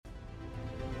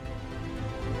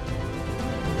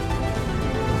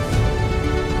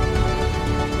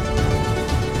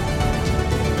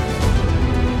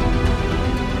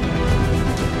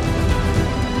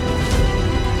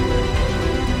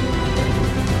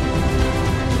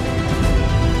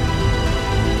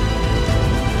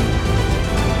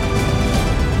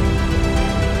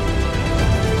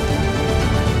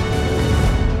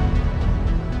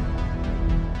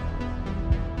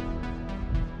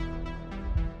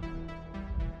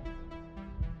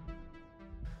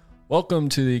Welcome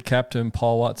to the Captain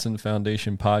Paul Watson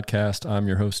Foundation podcast. I'm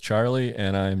your host, Charlie,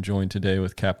 and I am joined today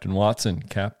with Captain Watson.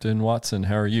 Captain Watson,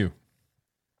 how are you?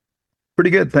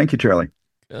 Pretty good. Thank you, Charlie.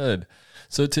 Good.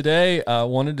 So today I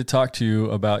wanted to talk to you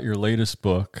about your latest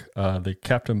book, the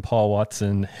Captain Paul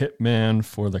Watson Hitman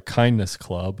for the Kindness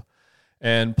Club.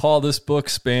 And Paul, this book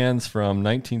spans from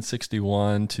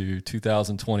 1961 to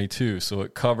 2022. So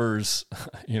it covers,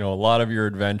 a lot of your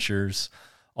adventures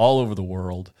all over the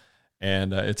world.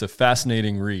 And it's a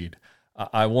fascinating read.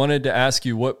 I wanted to ask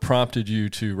you what prompted you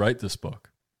to write this book.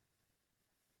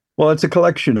 Well, it's a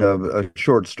collection of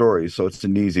short stories, so it's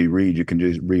an easy read. You can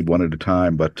just read one at a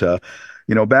time. But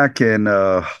back in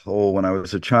when I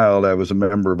was a child, I was a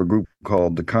member of a group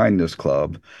called the Kindness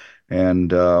Club,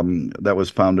 and that was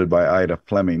founded by Ida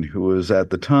Fleming, who was at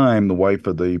the time the wife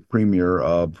of the premier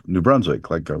of New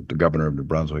Brunswick, like the governor of New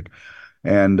Brunswick.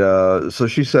 And so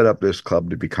she set up this club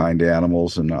to be kind to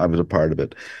animals, and I was a part of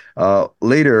it.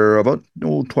 Later, about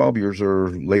 12 years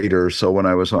or later, so when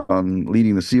I was on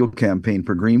leading the seal campaign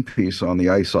for Greenpeace on the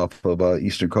ice off of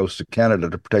eastern coast of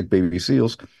Canada to protect baby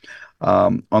seals,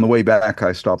 on the way back,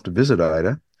 I stopped to visit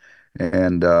Ida,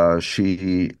 and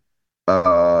when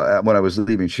I was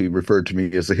leaving, she referred to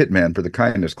me as the hitman for the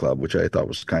Kindness Club, which I thought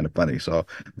was kind of funny. So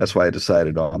that's why I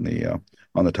decided on the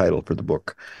title for the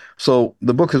book. So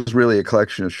the book is really a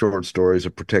collection of short stories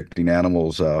of protecting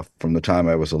animals from the time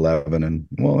I was 11 and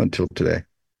until today.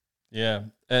 Yeah.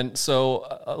 And so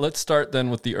let's start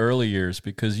then with the early years,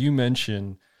 because you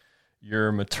mentioned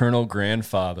your maternal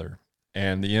grandfather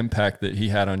and the impact that he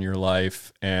had on your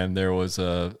life. And there was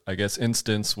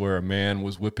instance where a man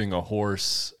was whipping a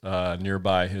horse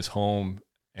nearby his home.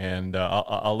 And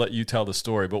I'll let you tell the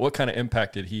story, but what kind of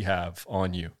impact did he have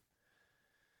on you?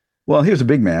 Well, he was a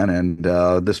big man, and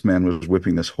this man was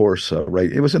whipping this horse.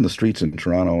 Right, it was in the streets in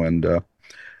Toronto, and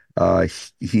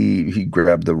he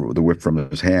grabbed the whip from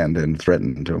his hand and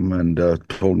threatened him, and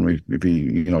told him if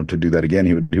to do that again,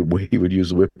 he would use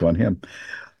the whip on him.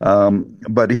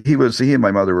 But he and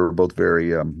my mother were both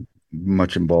very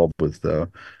much involved with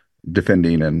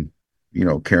defending and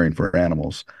caring for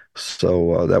animals.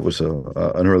 So that was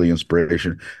an early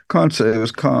inspiration. It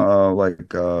was contrary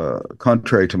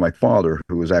to my father,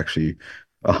 who was actually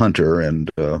a hunter and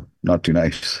not too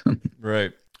nice.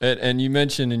 Right. And you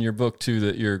mentioned in your book, too,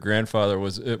 that your grandfather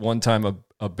was at one time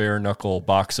a bare knuckle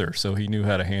boxer, so he knew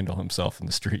how to handle himself in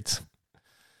the streets.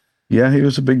 Yeah, he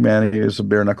was a big man. He was a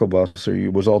bare knuckle boxer. He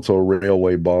was also a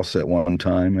railway boss at one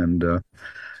time, and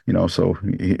so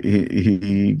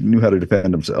he knew how to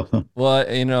defend himself.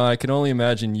 Well, I can only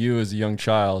imagine you as a young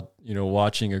child,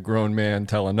 watching a grown man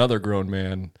tell another grown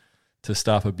man to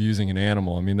stop abusing an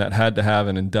animal. I mean, that had to have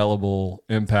an indelible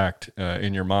impact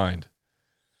in your mind.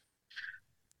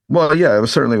 Well, yeah,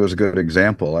 certainly was a good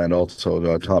example, and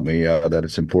also taught me that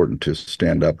it's important to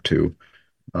stand up to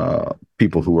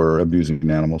people who are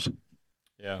abusing animals.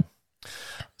 Yeah.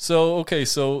 So, okay,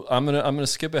 so I'm gonna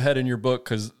skip ahead in your book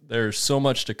because there's so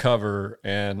much to cover,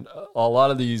 and a lot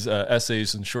of these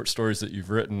essays and short stories that you've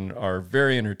written are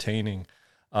very entertaining.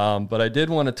 But I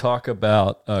did want to talk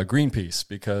about Greenpeace,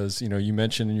 because you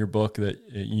mentioned in your book that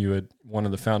you had one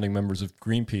of the founding members of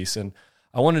Greenpeace, and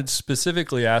I wanted to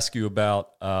specifically ask you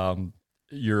about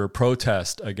your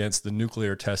protest against the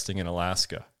nuclear testing in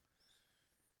Alaska.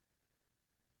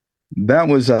 That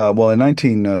was, in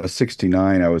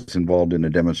 1969, I was involved in a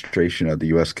demonstration at the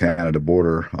U.S.-Canada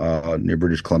border near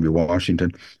British Columbia,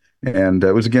 Washington. And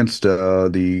it was against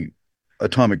the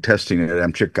atomic testing at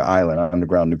Amchitka Island,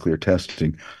 underground nuclear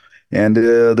testing. And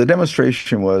the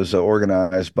demonstration was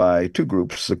organized by two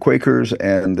groups, the Quakers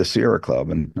and the Sierra Club.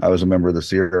 And I was a member of the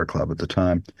Sierra Club at the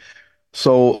time.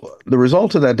 So the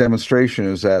result of that demonstration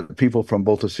is that people from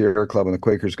both the Sierra Club and the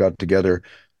Quakers got together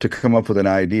to come up with an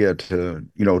idea to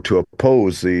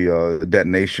oppose the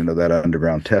detonation of that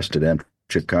underground test at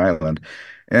Amchitka Island.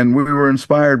 And we were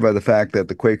inspired by the fact that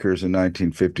the Quakers in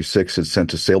 1956 had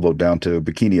sent a sailboat down to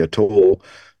Bikini Atoll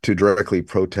to directly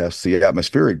protest the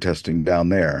atmospheric testing down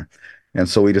there. And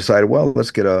so we decided, well,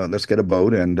 let's get a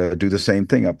boat and do the same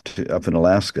thing up in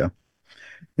Alaska.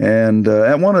 And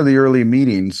at one of the early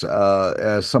meetings,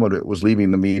 as someone was leaving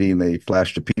the meeting, they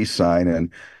flashed a peace sign and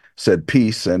said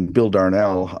peace. And Bill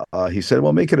Darnell, he said,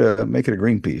 well, make it a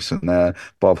Greenpeace. And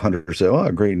Bob Hunter said, oh,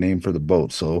 a great name for the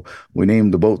boat. So we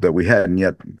named the boat that we hadn't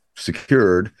yet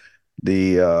secured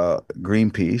the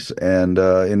Greenpeace. And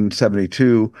in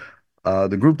 72,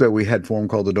 the group that we had formed,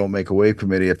 called the Don't Make a Wave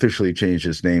Committee, officially changed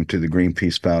its name to the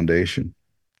Greenpeace Foundation.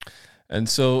 And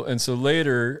so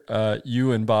later,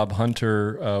 you and Bob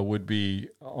Hunter would be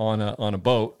on a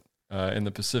boat in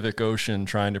the Pacific Ocean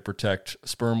trying to protect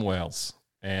sperm whales.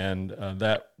 and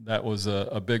that was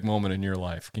a big moment in your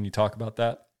life. Can you talk about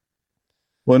that?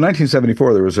 Well, in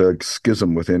 1974, there was a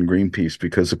schism within Greenpeace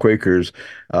because the Quakers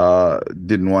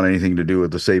didn't want anything to do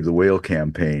with the Save the Whale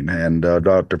campaign, and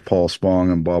Dr. Paul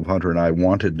Spong and Bob Hunter and I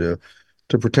wanted to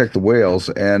protect the whales,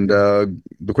 and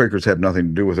the Quakers had nothing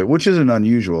to do with it, which isn't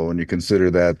unusual when you consider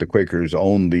that the Quakers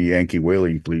owned the Yankee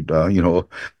whaling fleet,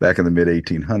 back in the mid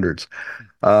 1800s.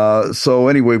 So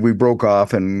anyway, we broke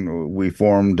off and we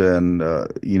formed an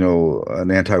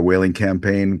anti-whaling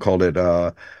campaign, called it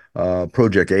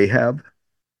Project Ahab,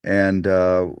 and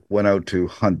went out to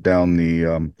hunt down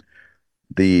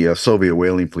the Soviet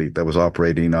whaling fleet that was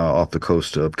operating off the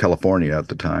coast of California at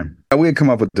the time. We had come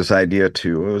up with this idea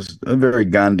too. It was a very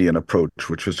Gandhian approach,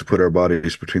 which was to put our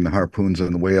bodies between the harpoons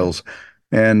and the whales.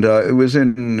 And it was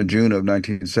in June of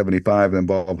 1975, and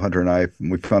Bob Hunter and I,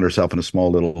 we found ourselves in a small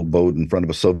little boat in front of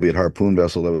a Soviet harpoon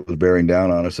vessel that was bearing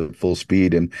down on us at full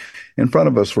speed. And in front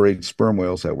of us were 8 sperm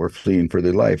whales that were fleeing for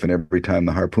their life. And every time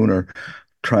the harpooner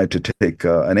tried to take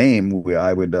an aim,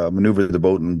 I would maneuver the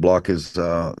boat and block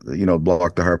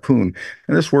block the harpoon.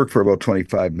 And this worked for about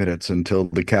 25 minutes until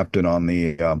the captain on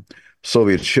the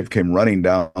Soviet ship came running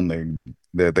down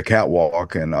the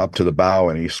catwalk and up to the bow,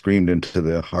 and he screamed into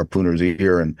the harpooner's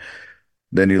ear. And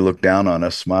then he looked down on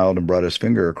us, smiled, and brought his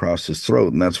finger across his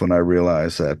throat. And that's when I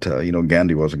realized that,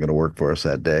 Gandhi wasn't going to work for us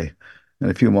that day. And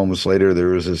a few moments later, there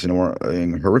was this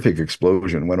horrific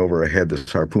explosion, went over our head.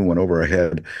 This harpoon went over our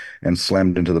head and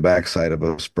slammed into the backside of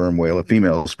a sperm whale, a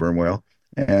female sperm whale.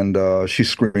 And she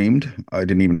screamed. I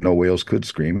didn't even know whales could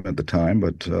scream at the time,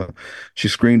 but she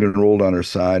screamed and rolled on her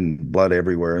side, and blood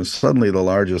everywhere. And suddenly the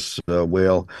largest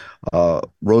whale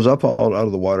rose up out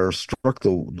of the water, struck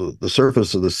the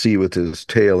surface of the sea with his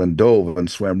tail, and dove and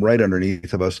swam right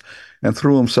underneath of us and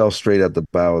threw himself straight at the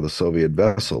bow of the Soviet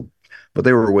vessel. But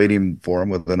they were waiting for him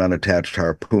with an unattached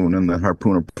harpoon, and the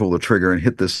harpooner pulled the trigger and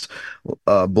hit this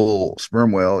bull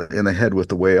sperm whale in the head with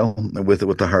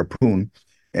the harpoon,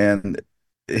 and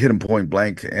hit him point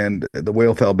blank. And the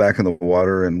whale fell back in the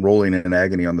water and rolling in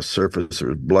agony on the surface. There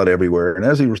was blood everywhere. And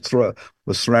as he was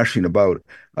thrashing about,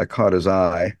 I caught his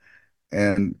eye,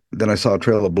 and then I saw a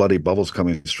trail of bloody bubbles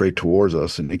coming straight towards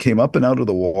us. And he came up and out of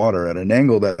the water at an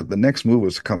angle that the next move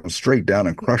was to come straight down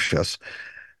and crush us.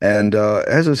 And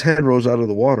as his head rose out of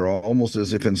the water, almost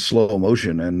as if in slow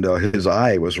motion, and his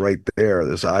eye was right there,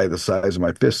 this eye the size of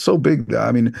my fist, so big.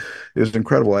 I mean, it was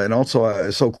incredible. And also,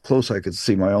 so close I could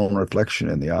see my own reflection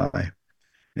in the eye.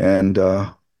 And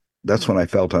that's when I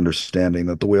felt understanding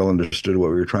that the whale understood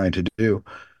what we were trying to do,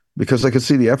 because I could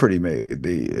see the effort he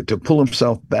made to pull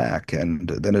himself back. And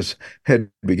then his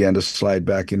head began to slide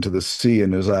back into the sea,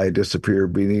 and his eye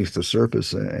disappeared beneath the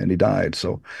surface, and he died.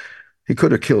 So he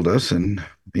could have killed us, and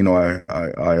I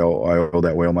owe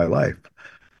that whale my life.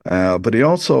 But he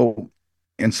also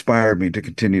inspired me to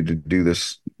continue to do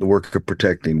the work of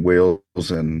protecting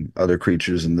whales and other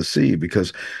creatures in the sea,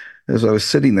 because as I was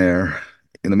sitting there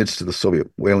in the midst of the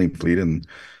Soviet whaling fleet, and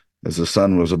as the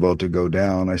sun was about to go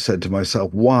down, I said to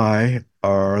myself, why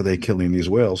are they killing these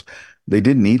whales? They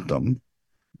didn't eat them.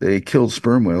 They killed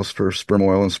sperm whales for sperm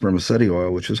oil and spermaceti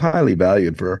oil, which is highly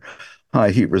valued for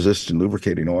high heat resistant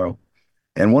lubricating oil.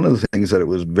 And one of the things that it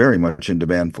was very much in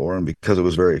demand for, and because it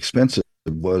was very expensive,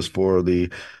 was for the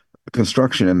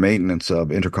construction and maintenance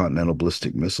of intercontinental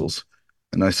ballistic missiles.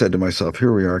 And I said to myself,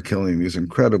 here we are killing these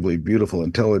incredibly beautiful,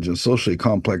 intelligent, socially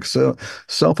complex,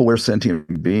 self-aware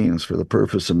sentient beings for the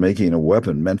purpose of making a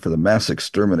weapon meant for the mass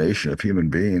extermination of human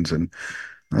beings. And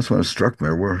that's when it struck me,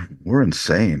 we're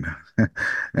insane.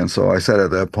 And so I said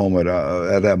at that moment,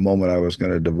 I was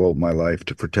going to devote my life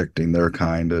to protecting their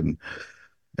kind,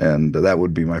 and that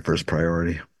would be my first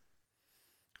priority.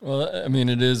 Well, I mean,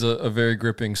 it is a very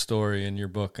gripping story in your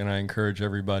book, and I encourage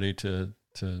everybody to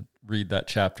read that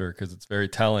chapter, because it's very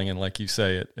telling. And like you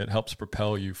say, it helps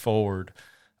propel you forward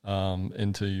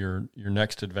into your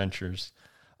next adventures.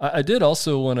 I did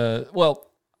also want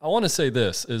to say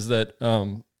this, is that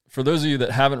for those of you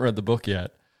that haven't read the book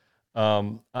yet,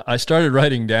 I started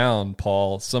writing down,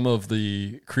 Paul, some of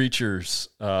the creatures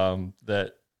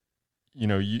that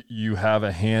you have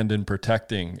a hand in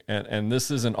protecting, and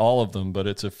this isn't all of them, but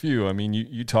it's a few. I mean,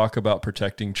 you talk about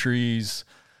protecting trees,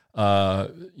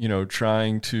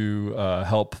 trying to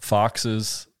help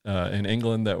foxes in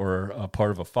England that were a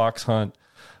part of a fox hunt,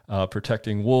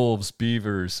 protecting wolves,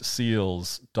 beavers,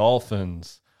 seals,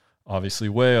 dolphins, obviously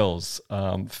whales,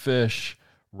 fish,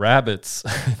 rabbits.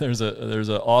 There's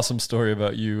an awesome story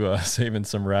about you saving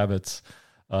some rabbits.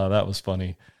 That was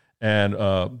funny. And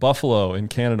buffalo in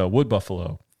Canada, wood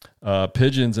buffalo,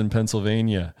 pigeons in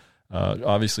Pennsylvania,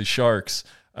 obviously sharks.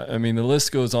 I mean, the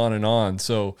list goes on and on.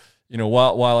 So,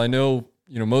 while I know,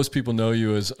 most people know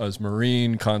you as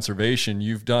marine conservation.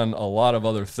 You've done a lot of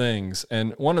other things,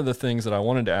 and one of the things that I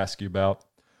wanted to ask you about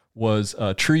was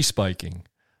tree spiking.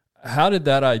 How did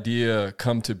that idea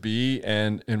come to be,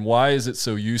 and why is it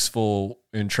so useful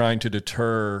in trying to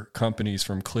deter companies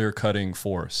from clear cutting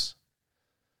forests?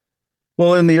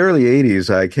 Well, in the early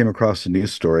 80s, I came across a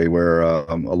news story where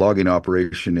a logging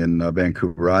operation in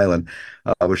Vancouver Island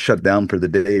was shut down for the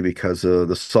day because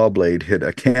the saw blade hit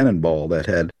a cannonball that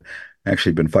had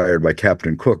actually been fired by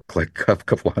Captain Cook like a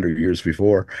couple hundred years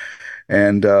before.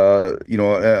 And a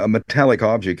metallic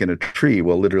object in a tree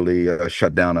will literally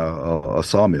shut down a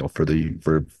sawmill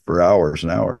for hours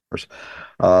and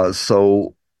hours.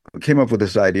 So I came up with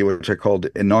this idea, which I called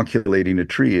inoculating a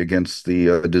tree against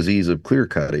the disease of clear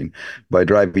cutting by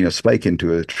driving a spike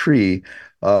into a tree.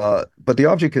 But the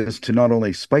object is to not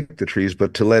only spike the trees,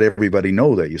 but to let everybody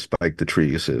know that you spike the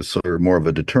trees, is sort of more of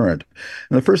a deterrent.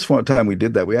 And the first time we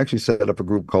did that, we actually set up a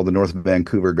group called the North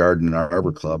Vancouver Garden and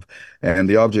Arbor Club, and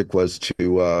the object was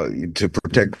to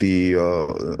protect the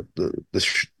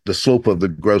slope of the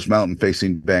Grouse Mountain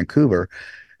facing Vancouver.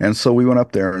 And so we went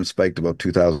up there and spiked about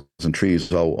 2,000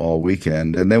 trees all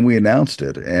weekend, and then we announced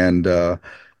it, and the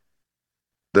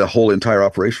whole entire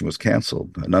operation was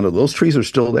canceled. None of those trees are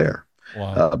still there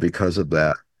Wow. because of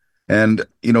that. And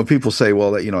people say,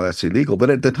 well, that's illegal,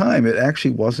 but at the time, it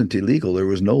actually wasn't illegal. There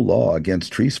was no law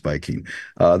against tree spiking.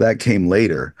 That came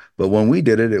later, but when we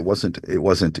did it, it wasn't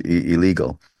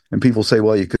illegal. And people say,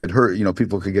 well, you could hurt,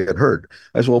 people could get hurt.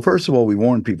 I said, well, first of all, we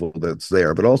warn people that's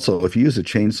there, but also if you use a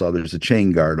chainsaw, there's a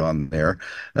chain guard on there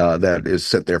that is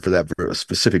set there for that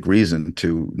specific reason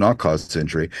to not cause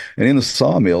injury. And in the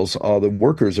sawmills, the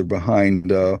workers are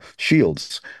behind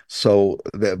shields. So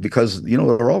that because,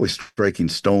 they're always striking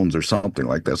stones or something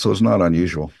like that. So it's not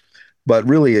unusual. But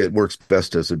really, it works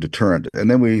best as a deterrent.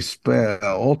 And then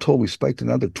all told, we spiked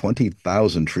another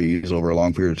 20,000 trees over a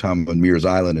long period of time on Mears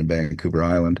Island and Vancouver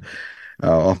Island,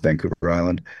 off Vancouver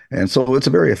Island. And so it's a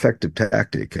very effective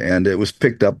tactic. And it was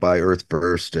picked up by Earth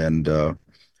First and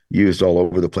used all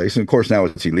over the place. And of course, now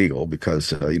it's illegal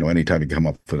because, anytime you come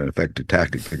up with an effective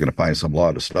tactic, they're going to find some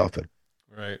law to stop it.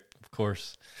 Right, of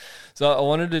course. So I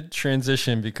wanted to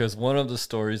transition because one of the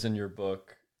stories in your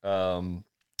book,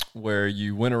 where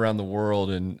you went around the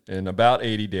world in about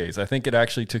 80 days. I think it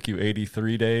actually took you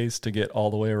 83 days to get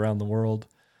all the way around the world.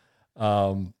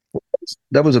 Um,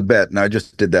 That was a bet, and I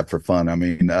just did that for fun. I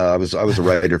mean, I was a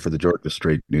writer for the Georgia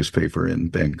Straight newspaper in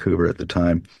Vancouver at the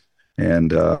time,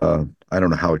 and I don't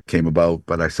know how it came about,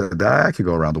 but I said I could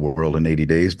go around the world in 80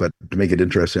 days. But to make it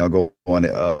interesting, I'll go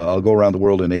around the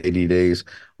world in 80 days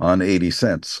on 80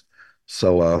 cents.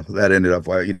 So that ended up,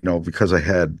 because I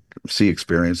had sea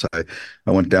experience, I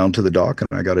went down to the dock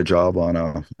and I got a job on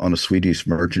a Swedish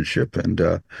merchant ship, and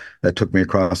that took me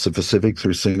across the Pacific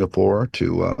through Singapore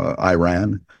to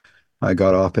Iran. I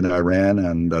got off in Iran,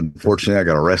 and unfortunately, I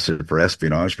got arrested for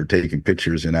espionage for taking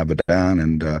pictures in Abadan,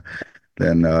 and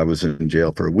then I was in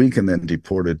jail for a week and then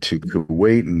deported to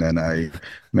Kuwait. And then I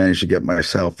managed to get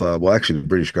myself, well, actually, the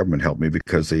British government helped me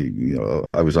because they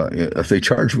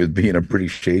charged me with being a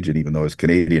British agent, even though I was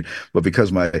Canadian. But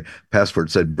because my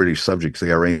passport said British subjects,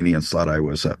 the Iranians thought I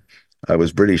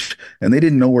was British, and they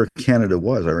didn't know where Canada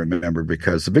was. I remember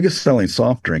because the biggest selling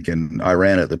soft drink in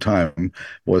Iran at the time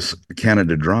was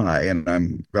Canada Dry, and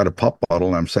I'm got a pop bottle,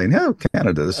 and I'm saying, "Yeah,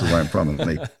 Canada, this is where I'm from." And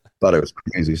they thought I was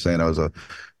crazy, saying I was you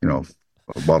know,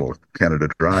 a bottle of Canada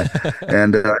Dry.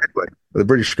 And anyway, the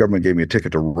British government gave me a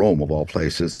ticket to Rome, of all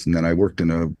places, and then I worked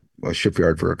in a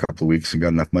shipyard for a couple of weeks and got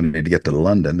enough money to get to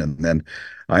London, and then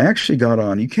I actually got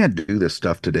on. You can't do this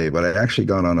stuff today, but I actually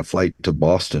got on a flight to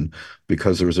Boston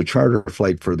because there was a charter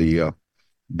flight for the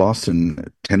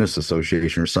Boston Tennis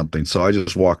Association or something. So I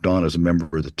just walked on as a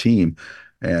member of the team,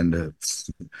 and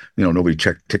nobody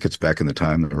checked tickets back in the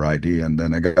time, their ID. And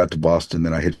then I got to Boston,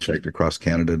 then I hitchhiked across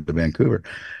Canada to Vancouver.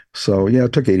 So yeah,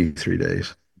 it took 83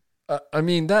 days. I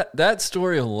mean, that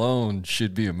story alone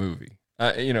should be a movie.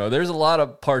 There's a lot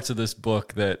of parts of this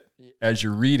book that, as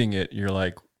you're reading it, you're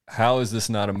like, how is this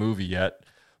not a movie yet?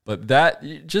 But that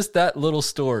little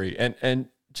story and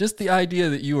just the idea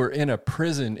that you were in a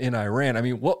prison in Iran. I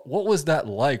mean, what was that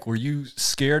like? Were you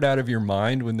scared out of your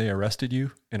mind when they arrested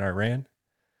you in Iran?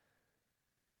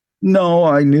 No,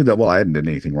 I knew that. Well, I hadn't done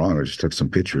anything wrong. I just took some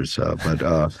pictures.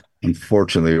 But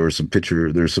unfortunately,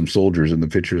 there's some soldiers in the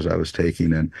pictures I was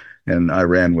taking, and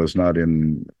Iran was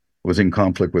in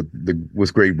conflict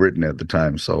with Great Britain at the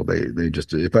time. So they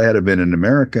just, if I had been an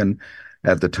American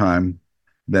at the time,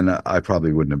 then I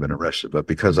probably wouldn't have been arrested. But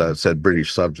because I said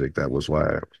British subject, that was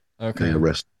why they Okay.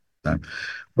 arrested. time.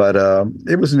 But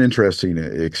it was an interesting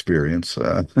experience,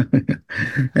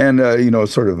 and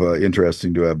sort of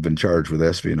interesting to have been charged with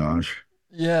espionage.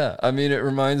 Yeah, I mean, it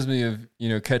reminds me of,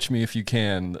 Catch Me If You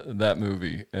Can, that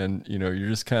movie. And, you're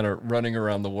just kind of running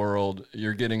around the world.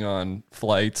 You're getting on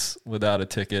flights without a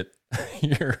ticket.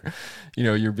 You're,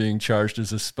 you're being charged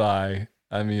as a spy.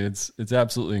 I mean, it's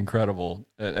absolutely incredible.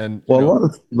 And Well,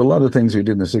 a lot of things we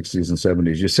did in the 60s and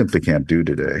 70s you simply can't do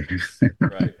today.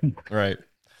 right, right.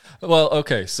 Well,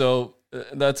 okay, so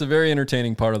that's a very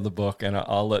entertaining part of the book, and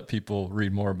I'll let people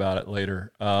read more about it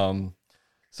later.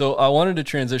 So I wanted to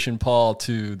transition, Paul,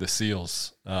 to the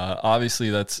SEALs. Obviously,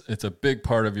 it's a big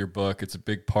part of your book. It's a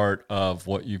big part of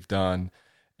what you've done,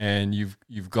 and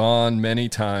you've gone many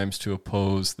times to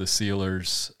oppose the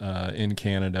SEALers in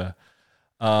Canada.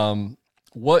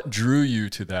 What drew you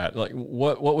to that? Like,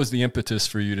 what was the impetus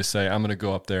for you to say, I'm going to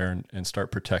go up there and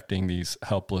start protecting these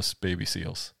helpless baby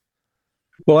SEALs?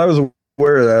 Well, I was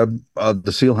aware of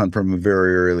the seal hunt from a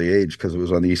very early age because it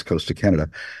was on the east coast of Canada,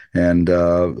 and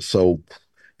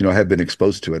I had been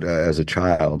exposed to it as a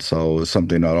child. So it was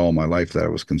something not all my life that I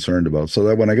was concerned about. So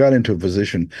that when I got into a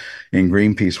position in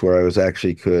Greenpeace where I was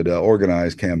actually could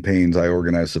organize campaigns, I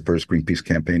organized the first Greenpeace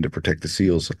campaign to protect the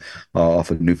seals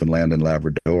off of Newfoundland and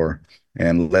Labrador,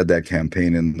 and led that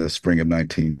campaign in the spring of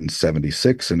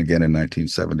 1976 and again in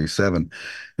 1977.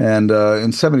 And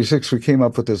in 76, we came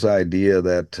up with this idea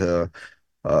that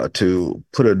to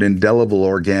put an indelible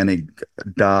organic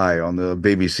dye on the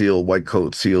baby seal, white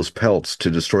coat seal's pelts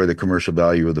to destroy the commercial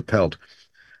value of the pelt.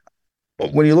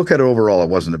 But when you look at it overall, it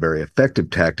wasn't a very effective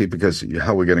tactic because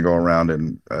how are we going to go around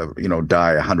and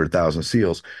dye 100,000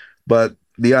 seals? But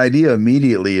the idea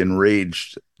immediately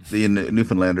enraged the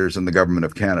Newfoundlanders and the government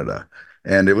of Canada,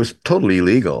 and it was totally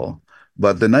illegal.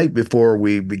 But the night before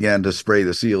we began to spray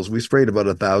the seals, we sprayed about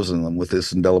 1,000 of them with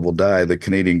this indelible dye. The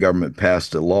Canadian government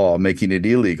passed a law making it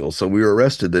illegal. So we were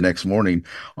arrested the next morning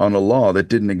on a law that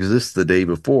didn't exist the day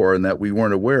before and that we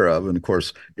weren't aware of. And of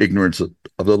course, ignorance of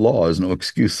the law is no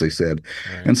excuse, they said.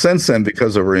 Right. And since then,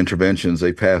 because of our interventions,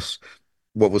 they passed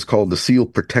what was called the Seal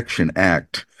Protection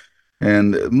Act,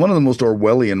 and one of the most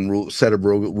Orwellian set of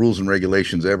rules and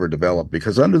regulations ever developed,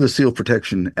 because under the Seal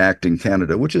Protection Act in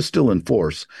Canada, which is still in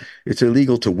force, it's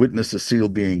illegal to witness a seal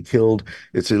being killed.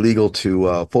 It's illegal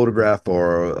to photograph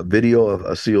or video of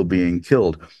a seal being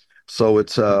killed. So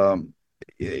it's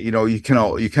you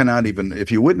cannot even,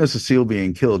 if you witness a seal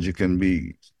being killed, you can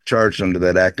be charged under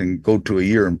that act and go to a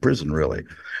year in prison, really.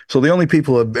 So the only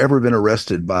people who have ever been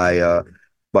arrested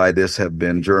by this have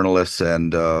been journalists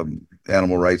and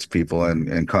animal rights people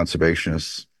and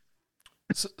conservationists.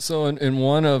 So in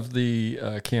one of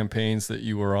the campaigns that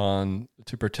you were on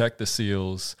to protect the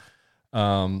seals,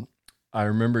 I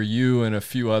remember you and a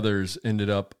few others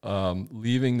ended up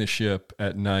leaving the ship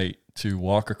at night to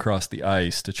walk across the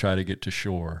ice to try to get to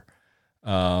shore.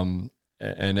 And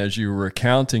as you were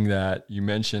recounting that, you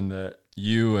mentioned that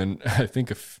you and I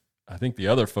think the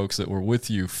other folks that were with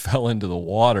you fell into the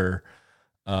water.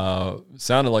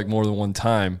 Sounded like more than one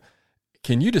time.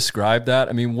 Can you describe that?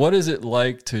 I mean, what is it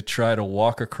like to try to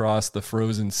walk across the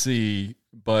frozen sea,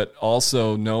 but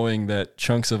also knowing that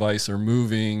chunks of ice are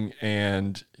moving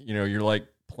and, you're like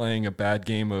playing a bad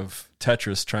game of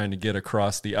Tetris trying to get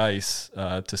across the ice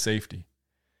to safety?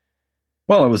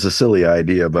 Well, it was a silly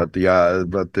idea, but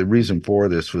the reason for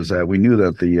this was that we knew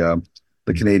that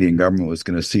the Canadian government was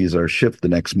going to seize our ship the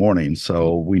next morning.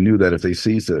 So we knew that if they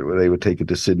seized it, they would take it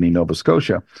to Sydney, Nova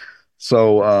Scotia.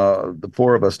 So the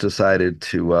four of us decided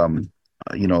to,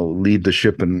 leave the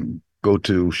ship and go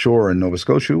to shore in Nova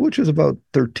Scotia, which is about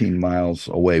 13 miles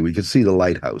away. We could see the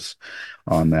lighthouse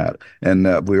on that.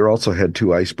 And we also had two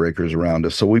icebreakers around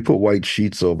us. So we put white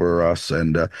sheets over us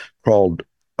and crawled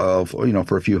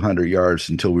for a few hundred yards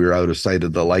until we were out of sight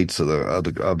of the lights of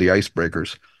the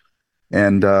icebreakers.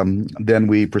 And then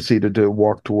we proceeded to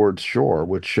walk towards shore,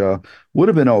 which would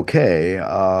have been okay,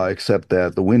 except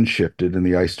that the wind shifted and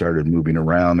the ice started moving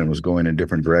around and was going in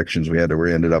different directions. We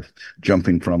ended up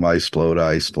jumping from ice floe to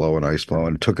ice floe and ice floe,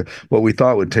 and it took what we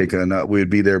thought would take we'd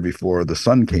be there before the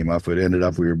sun came up. It ended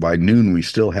up by noon we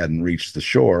still hadn't reached the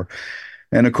shore.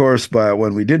 And of course,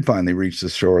 when we did finally reach the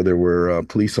shore, there were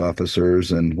police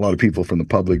officers and a lot of people from the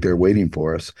public there waiting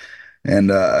for us.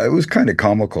 And it was kind of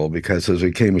comical because as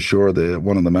we came ashore,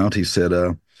 one of the Mounties said,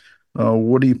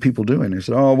 "What are you people doing?" He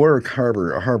said, "Oh, we're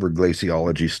Harvard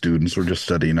glaciology students. We're just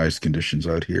studying ice conditions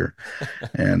out here."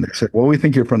 And they said, "Well, we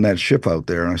think you're from that ship out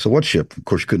there." And I said, "What ship?" Of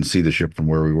course, you couldn't see the ship from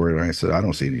where we were. And I said, "I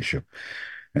don't see any ship."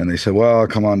 And they said, "Well,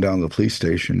 come on down to the police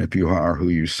station. If you are who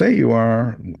you say you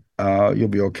are, you'll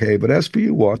be okay. But as for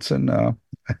you, Watson,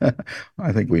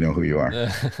 I think we know who you are."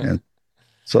 And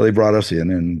So they brought us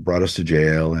in and brought us to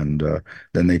jail, and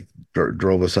then they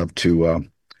drove us up to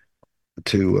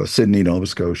Sydney, Nova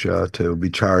Scotia, to be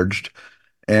charged.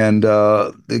 And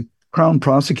the Crown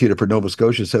prosecutor for Nova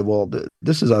Scotia said, "Well,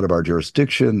 this is out of our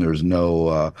jurisdiction. There's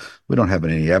no, we don't have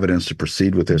any evidence to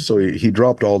proceed with this." So he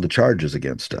dropped all the charges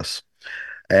against us.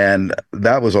 And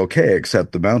that was okay,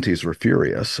 except the Mounties were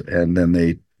furious. And then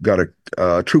they got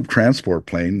a troop transport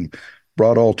plane,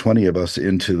 brought all 20 of us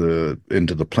into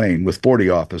the plane with 40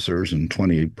 officers and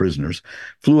 20 prisoners,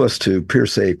 flew us to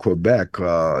Pierce, Quebec,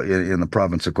 in the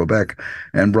province of Quebec,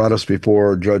 and brought us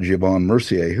before Judge Yvon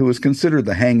Mercier, who was considered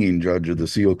the hanging judge of the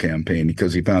SEAL campaign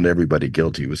because he found everybody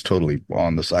guilty. He was totally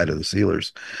on the side of the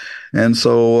SEALers. And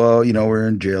so, we're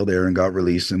in jail there and got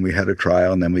released, and we had a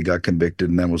trial, and then we got convicted,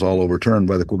 and then was all overturned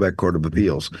by the Quebec Court of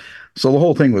Appeals. So the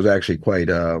whole thing was actually quite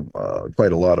a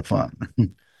lot of fun.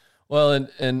 Well,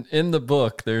 and in the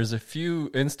book, there's a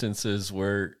few instances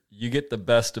where you get the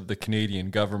best of the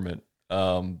Canadian government.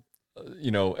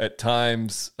 At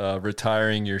times,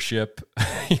 retiring your ship,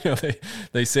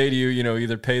 they say to you,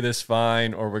 either pay this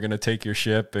fine or we're going to take your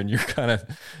ship. And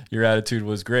your attitude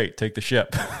was great. Take the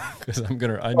ship because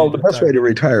I Well, need the to best way retire. to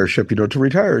retire a ship, to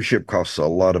retire a ship costs a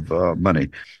lot of money.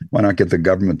 Why not get the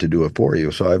government to do it for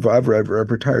you? So I've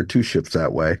retired two ships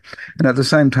that way, and at the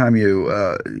same time, you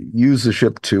use the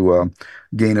ship to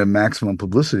gain a maximum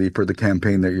publicity for the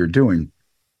campaign that you're doing.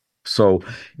 So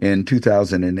in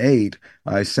 2008,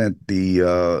 I sent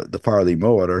the Farley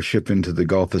Mowat, our ship, into the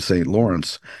Gulf of St.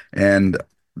 Lawrence, and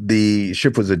the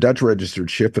ship was a Dutch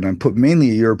registered ship, and I put mainly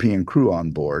a European crew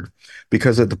on board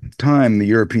because at the time the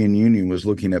European Union was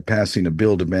looking at passing a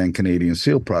bill to ban Canadian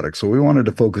seal products. So we wanted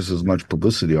to focus as much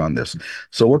publicity on this.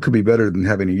 So what could be better than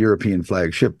having a European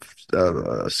flag ship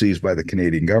seized by the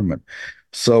Canadian government?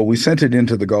 So we sent it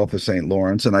into the Gulf of St.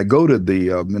 Lawrence, and I goaded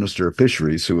the Minister of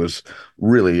Fisheries, who was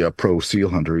really a pro seal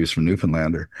hunter. He's from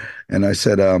Newfoundlander, and I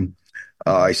said,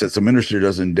 the minister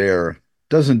doesn't dare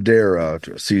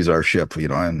to seize our ship,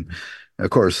 and of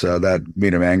course that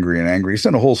made him angry and angry. He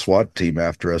sent a whole SWAT team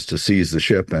after us to seize the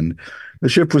ship, and the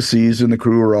ship was seized, and the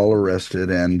crew were all arrested.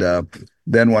 And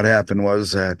then what happened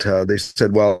was that they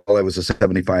said, well, it was a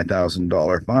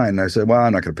 $75,000 fine. And I said, well,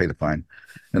 I'm not going to pay the fine.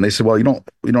 And they said, well, you don't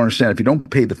understand. If you don't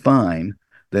pay the fine,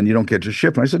 then you don't get your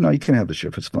ship. And I said, no, you can have the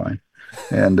ship. It's fine.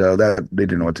 And that they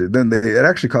didn't know what to. It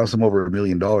actually cost them over $1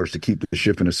 million to keep the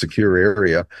ship in a secure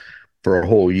area for a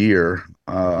whole year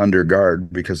under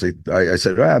guard because I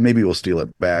said, maybe we'll steal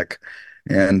it back.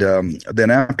 And then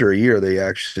after a year,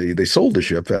 they sold the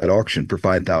ship at auction for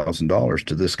 $5,000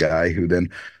 to this guy who then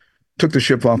took the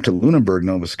ship off to Lunenburg,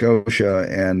 Nova Scotia,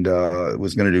 and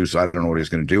was going to do. So I don't know what he was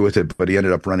going to do with it, but he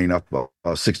ended up running up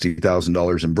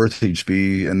 $60,000 in berthage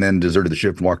fee, and then deserted the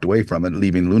ship and walked away from it,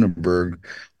 leaving Lunenburg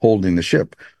holding the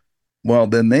ship. Well,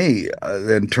 then they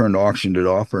then auctioned it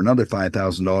off for another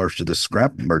 $5,000 to the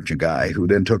scrap merchant guy, who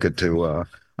then took it to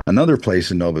another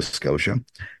place in Nova Scotia,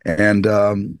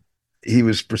 and he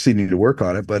was proceeding to work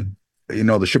on it, but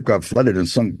the ship got flooded and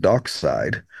sunk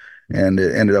dockside, and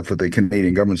it ended up with the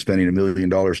Canadian government spending $1 million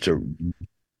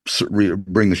to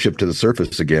bring the ship to the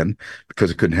surface again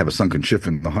because it couldn't have a sunken ship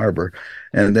in the harbor.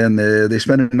 And then they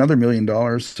spent another $1 million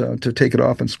to take it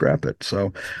off and scrap it.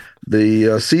 So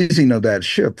the seizing of that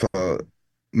ship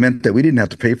meant that we didn't have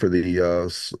to pay for the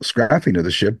scrapping of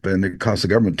the ship, and it cost the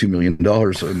government $2 million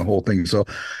in the whole thing. So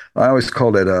I always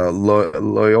called it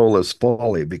Loyola's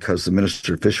folly because the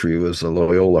Minister of Fishery was a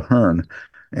Loyola Hearn.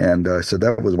 And I said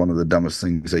that was one of the dumbest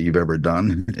things that you've ever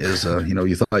done is,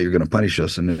 you thought you were going to punish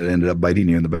us, and it ended up biting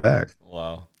you in the back.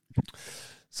 Wow.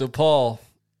 So, Paul,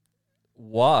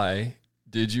 why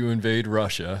did you invade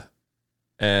Russia,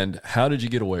 and how did you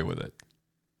get away with it?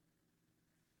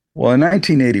 Well, in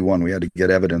 1981, we had to get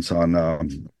evidence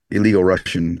on illegal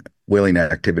Russian whaling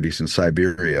activities in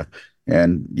Siberia.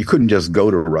 And you couldn't just go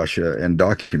to Russia and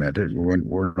document it. We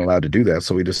weren't allowed to do that.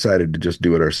 So we decided to just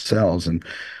do it ourselves. And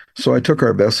so I took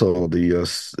our vessel, the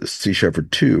Sea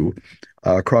Shepherd 2,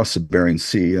 across the Bering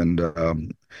Sea, and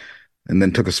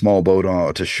then took a small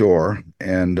boat to shore.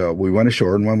 And we went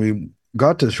ashore. And when we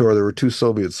got to shore, there were two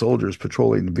Soviet soldiers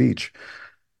patrolling the beach.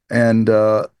 And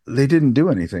they didn't do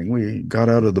anything. We got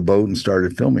out of the boat and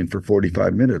started filming for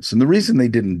 45 minutes. And the reason they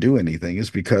didn't do anything is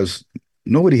because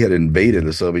nobody had invaded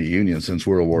the Soviet Union since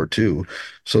World War II.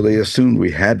 So they assumed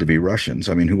we had to be Russians.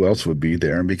 I mean, who else would be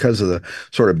there? And because of the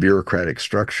sort of bureaucratic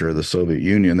structure of the Soviet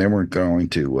Union, they weren't going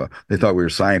to, they thought we were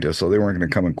scientists, so they weren't going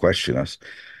to come and question us.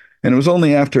 And it was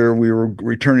only after we were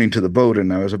returning to the boat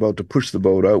and I was about to push the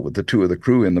boat out with the two of the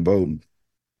crew in the boat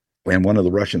and one of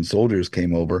the Russian soldiers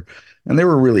came over, and they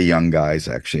were really young guys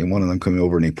actually. And one of them came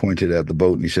over and he pointed at the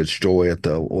boat and he said, "Что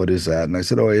это? What is that?" And I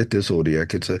said, "Oh, it's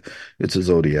Zodiac. It's a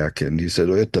Zodiac." And he said,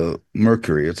 "Oh, it's a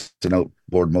Mercury. It's an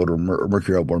outboard motor,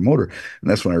 Mercury outboard motor." And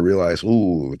that's when I realized,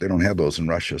 ooh, they don't have those in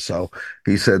Russia. So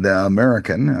he said,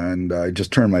 "American," and I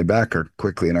just turned my back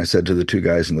quickly and I said to the two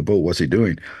guys in the boat, "What's he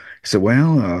doing?" He said,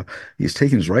 "Well, he's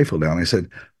taking his rifle down." I said,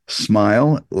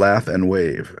 "Smile, laugh, and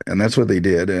wave." And that's what they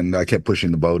did. And I kept pushing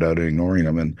the boat out and ignoring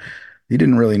him. And he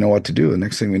didn't really know what to do. The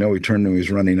next thing we know, he turned and he was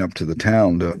running up to the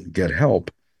town to get help.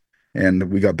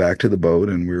 And we got back to the boat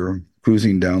and we were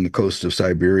cruising down the coast of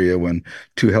Siberia when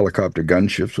two helicopter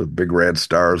gunships with big red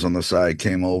stars on the side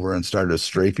came over and started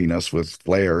strafing us with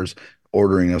flares,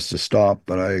 ordering us to stop.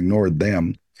 But I ignored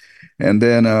them. And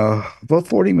then about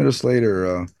 40 minutes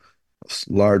later,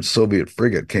 large Soviet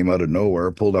frigate came out of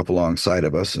nowhere, pulled up alongside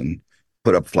of us, and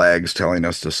put up flags telling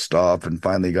us to stop. And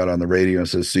finally got on the radio and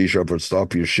says, "Sea Shepherd,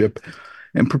 stop your ship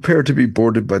and prepare to be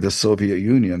boarded by the Soviet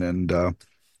Union." And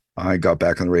I got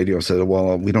back on the radio and said,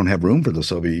 "Well, we don't have room for the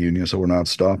Soviet Union, so we're not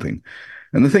stopping."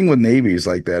 And the thing with navies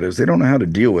like that is they don't know how to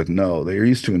deal with no. They're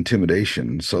used to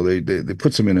intimidation, so they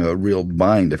puts them in a real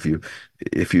bind if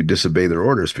you disobey their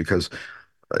orders because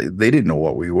they didn't know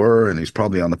what we were, and he's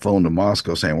probably on the phone to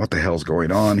Moscow saying, "What the hell's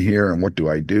going on here, and what do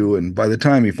I do?" And by the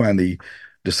time he finally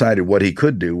decided what he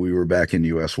could do, we were back in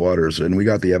U.S. waters, and we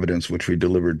got the evidence which we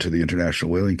delivered to the International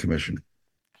Whaling Commission.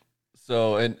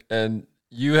 So, and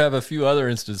you have a few other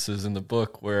instances in the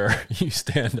book where you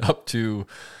stand up to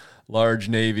large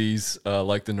navies,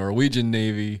 like the Norwegian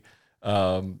Navy.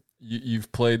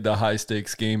 You've played the high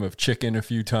stakes game of chicken a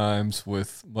few times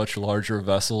with much larger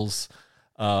vessels.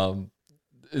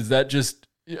 Is that just,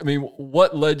 I mean,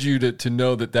 what led you to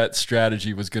know that that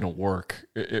strategy was going to work?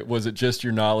 Was it just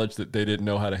your knowledge that they didn't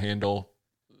know how to handle,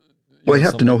 Well, you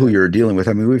have to something know like who that? you're dealing with.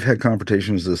 I mean, we've had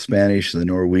confrontations with the Spanish, the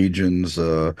Norwegians,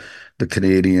 the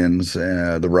Canadians,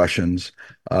 the Russians,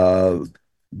 uh,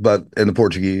 but and the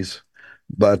Portuguese.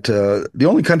 But the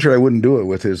only country I wouldn't do it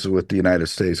with is with the United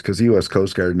States because the U.S.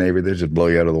 Coast Guard and Navy, they just blow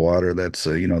you out of the water. That's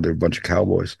they're a bunch of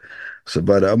cowboys. So,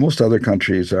 but most other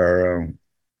countries are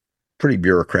pretty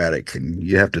bureaucratic, and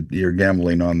you're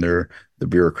gambling on the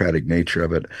bureaucratic nature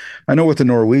of it. I know with the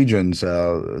Norwegians,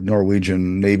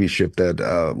 Norwegian Navy ship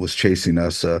that was chasing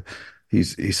us,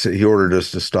 he ordered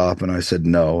us to stop, and I said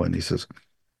no, and he says,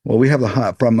 "Well, we have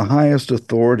from the highest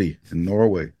authority in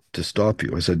Norway to stop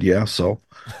you." I said, "Yeah, so."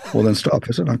 "Well, then stop."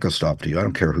 I said, "I'm not going to stop to you. I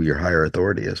don't care who your higher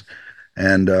authority is."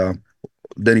 And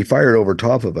then he fired over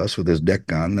top of us with his deck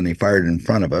gun. Then he fired in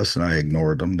front of us, and I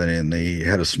ignored him. Then they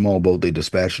had a small boat they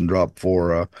dispatched and dropped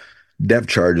four depth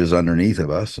charges underneath of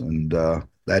us, and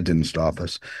that didn't stop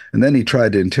us. And then he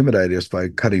tried to intimidate us by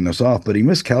cutting us off, but he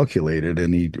miscalculated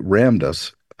and he rammed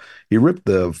us. He ripped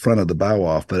the front of the bow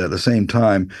off, but at the same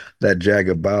time, that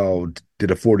jagged bow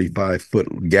did a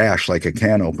 45-foot gash like a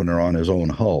can opener on his own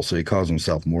hull, so he caused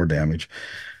himself more damage.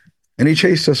 And he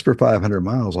chased us for 500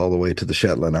 miles all the way to the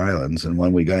Shetland Islands. And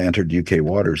when we got entered UK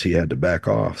waters, he had to back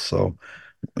off. So,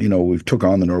 we've took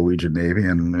on the Norwegian Navy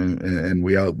and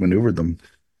we outmaneuvered them.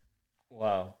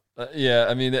 Wow. Yeah,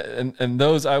 I mean, and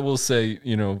those I will say,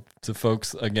 to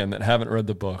folks again that haven't read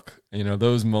the book,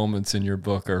 those moments in your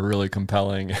book are really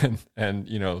compelling, and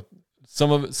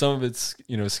some of it's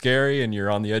scary, and you're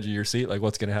on the edge of your seat, like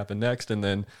what's going to happen next, and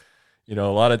then a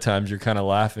lot of times you're kind of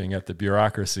laughing at the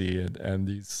bureaucracy and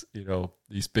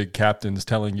these big captains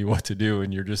telling you what to do,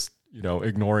 and you're just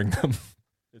ignoring them.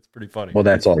 It's pretty funny. Well,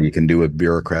 that's all you can do with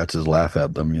bureaucrats is laugh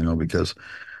at them, because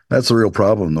that's the real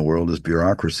problem in the world is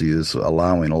bureaucracy is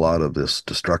allowing a lot of this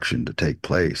destruction to take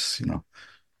place.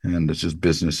 And it's just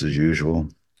business as usual.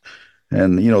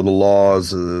 And the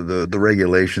laws, the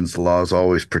regulations, the laws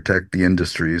always protect the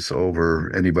industries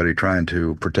over anybody trying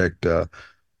to protect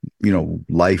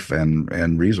life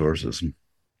and resources.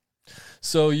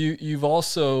 So you've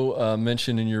also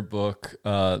mentioned in your book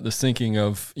the sinking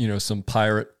of some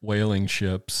pirate whaling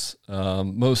ships,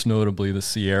 most notably the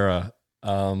Sierra.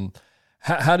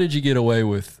 How did you get away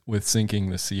with sinking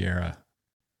the Sierra?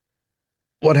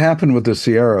 What happened with the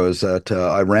Sierra is that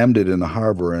I rammed it in the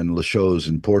harbor in Leixões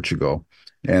in Portugal.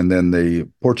 And then the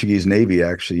Portuguese Navy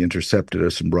actually intercepted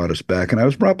us and brought us back. And I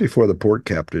was brought before the port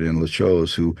captain in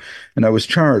Leixões, and I was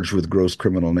charged with gross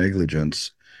criminal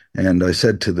negligence. And I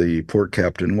said to the port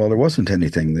captain, "Well, there wasn't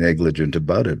anything negligent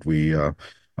about it.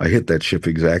 I hit that ship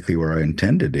exactly where I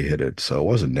intended to hit it, so it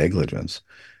wasn't negligence."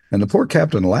 And the port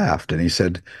captain laughed and he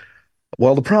said,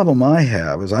 "Well, the problem I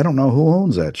have is I don't know who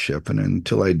owns that ship, and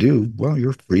until I do, well,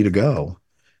 you're free to go."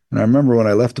 And I remember when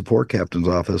I left the port captain's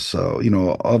office, of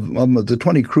the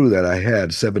 20 crew that I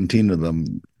had, 17 of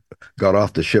them got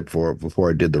off the ship for before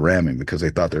I did the ramming because they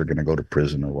thought they were going to go to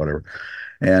prison or whatever.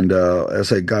 And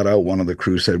as I got out, one of the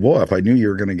crew said, "Well, if I knew you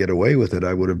were going to get away with it,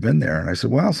 I would have been there." And I said,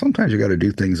 "Well, sometimes you got to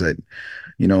do things that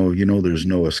there's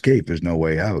no escape, there's no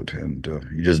way out, and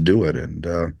you just do it."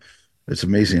 And it's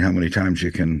amazing how many times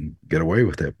you can get away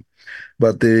with it.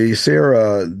 But the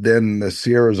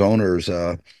Sierra's owners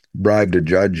bribed a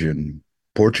judge in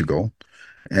Portugal,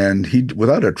 and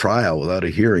without a trial, without a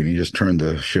hearing, he just turned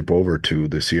the ship over to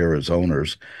the Sierra's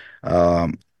owners.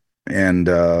 Um, and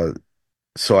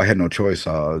so I had no choice.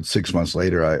 6 months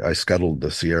later, I scuttled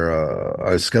the Sierra.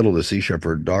 I scuttled the Sea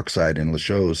Shepherd dockside in Les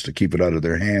Choses to keep it out of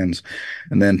their hands.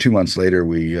 And then 2 months later,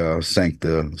 we sank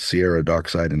the Sierra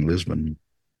dockside in Lisbon.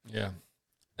 Yeah.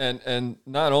 And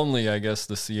not only, I guess,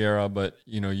 the Sierra, but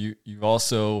you've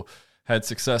also had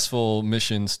successful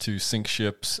missions to sink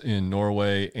ships in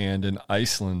Norway and in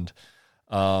Iceland.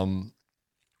 Um,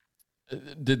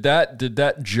 did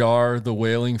that jar the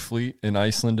whaling fleet in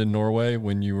Iceland and Norway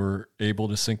when you were able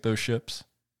to sink those ships?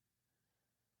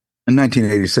 In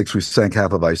 1986, we sank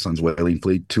half of Iceland's whaling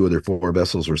fleet. Two of their four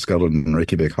vessels were scuttled in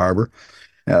Reykjavik harbor.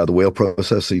 The whale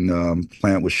processing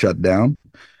plant was shut down.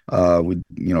 We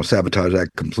sabotaged that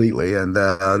completely, and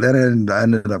that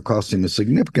ended up costing a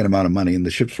significant amount of money. And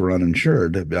the ships were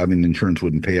uninsured. I mean, insurance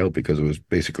wouldn't pay out because it was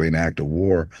basically an act of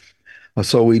war.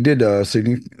 So we did,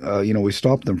 we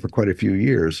stopped them for quite a few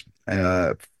years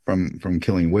from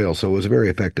killing whales. So it was a very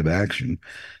effective action.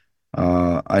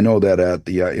 I know that at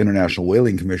the International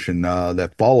Whaling Commission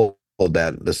that followed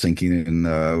the sinking in,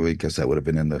 I guess that would have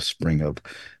been in the spring of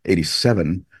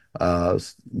 '87.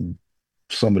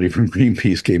 Somebody from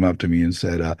Greenpeace came up to me and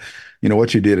said,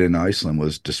 what you did in Iceland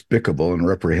was despicable and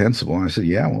reprehensible. And I said,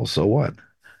 yeah, well, so what?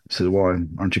 He said, well,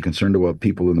 aren't you concerned about what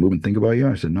people in the movement think about you?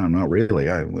 I said, no, not really.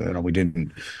 We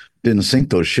didn't sink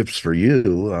those ships for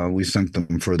you. We sunk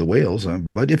them for the whales.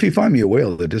 But if you find me a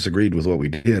whale that disagreed with what we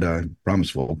did, I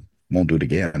promise won't do it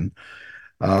again.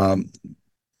 Um,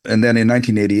 and then in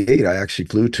 1988, I actually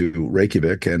flew to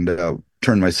Reykjavik and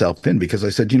turned myself in because I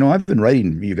said, I've been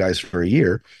writing you guys for a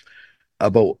year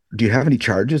about, do you have any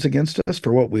charges against us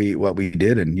for what we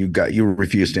did? And you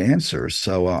refused to answer.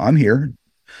 So I'm here.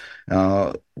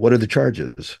 What are the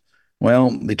charges?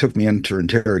 Well, they took me in for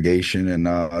interrogation and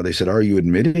they said, are you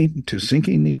admitting to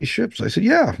sinking these ships? I said,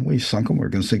 yeah, we sunk them. We're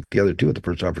going to sink the other two at the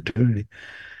first opportunity.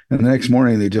 And the next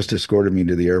morning, they just escorted me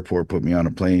to the airport, put me on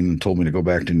a plane, and told me to go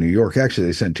back to New York. Actually,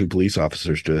 they sent two police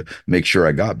officers to make sure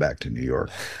I got back to New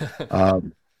York.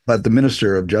 But the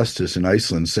Minister of Justice in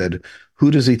Iceland said,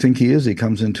 who does he think he is? He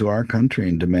comes into our country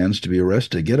and demands to be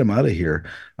arrested. Get him out of here.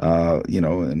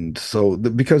 And so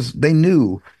because they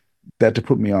knew that to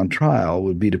put me on trial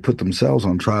would be to put themselves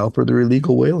on trial for their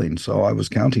illegal whaling. So I was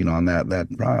counting on that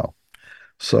trial.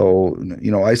 So,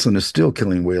 Iceland is still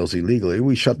killing whales illegally.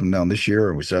 We shut them down this year,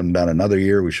 and we shut them down another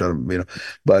year. We shut them,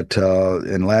 but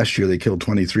and last year they killed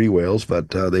 23 whales, but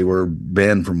they were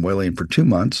banned from whaling for 2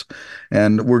 months.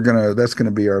 And that's gonna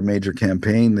be our major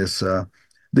campaign this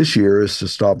year is to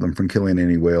stop them from killing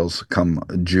any whales come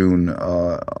June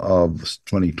of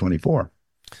 2024.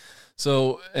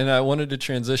 So, and I wanted to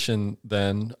transition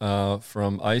then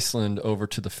from Iceland over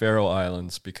to the Faroe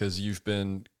Islands because you've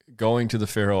been going to the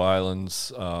Faroe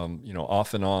Islands,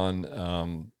 off and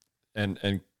on,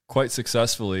 and quite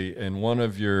successfully. And one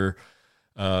of your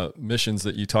missions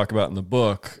that you talk about in the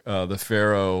book, one of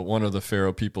the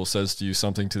Faroe people says to you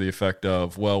something to the effect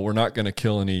of, "Well, we're not going to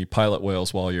kill any pilot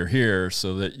whales while you're here,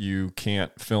 so that you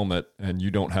can't film it and you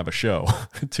don't have a show."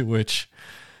 To which,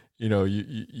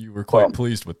 you were quite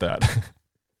pleased with that.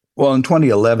 Well, in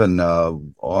 2011,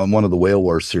 on one of the Whale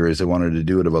Wars series, they wanted to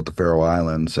do it about the Faroe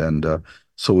Islands, and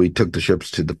so we took the ships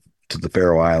to the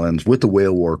Faroe Islands with the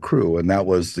Whale War crew, and that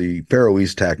was the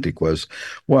Faroese tactic was,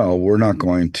 well, we're not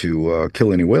going to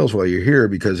kill any whales while you're here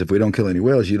because if we don't kill any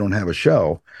whales, you don't have a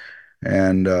show.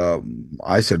 And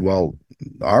I said, well,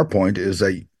 our point is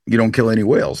that you don't kill any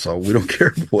whales, so we don't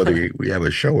care whether we have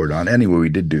a show or not. Anyway, we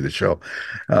did do the show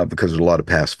because there's a lot of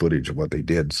past footage of what they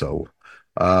did. So,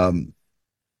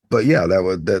 but yeah,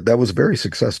 that was a very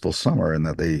successful summer in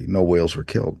that no whales were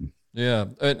killed. Yeah,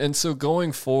 and so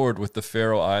going forward with the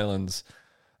Faroe Islands,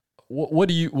 what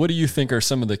do you think are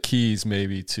some of the keys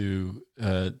maybe to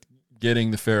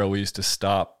getting the Faroese to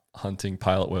stop hunting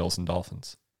pilot whales and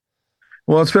dolphins?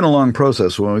 Well, it's been a long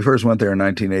process. When we first went there in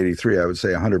 1983, I would say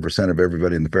 100% of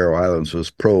everybody in the Faroe Islands was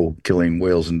pro killing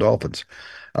whales and dolphins.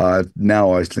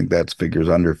 Now I think that figures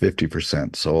under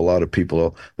 50%. So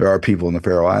there are people in the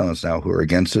Faroe Islands now who are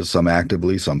against it, some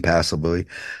actively, some passively,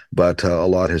 but a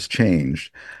lot has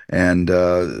changed. And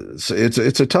so it's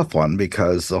a tough one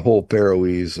because the whole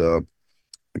Faroese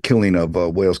killing of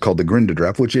whales called the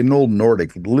Grindadrap, which in Old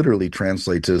Nordic literally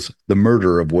translates as the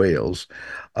murder of whales,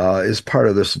 is part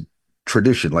of this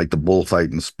tradition, like the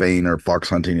bullfight in Spain or fox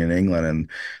hunting in England. And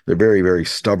they're very, very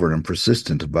stubborn and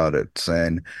persistent about it,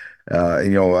 saying, I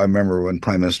remember when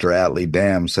Prime Minister Attlee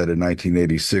Dam said in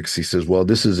 1986, he says, well,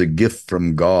 this is a gift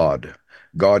from God.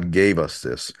 God gave us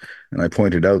this. And I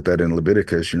pointed out that in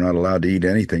Leviticus, you're not allowed to eat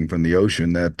anything from the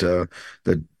ocean that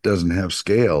doesn't have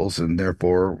scales, and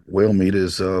therefore whale meat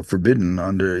is forbidden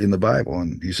under in the Bible.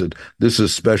 And he said, "This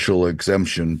is special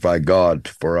exemption by God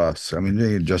for us." I mean,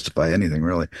 they can justify anything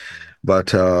really, but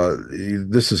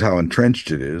this is how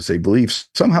entrenched it is. They believe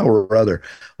somehow or other,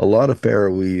 a lot of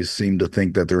Faroese seem to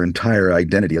think that their entire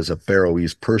identity as a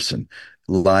Faroese person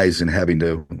lies in having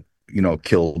to,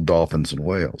 kill dolphins and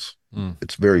whales. Mm,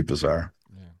 It's very bizarre.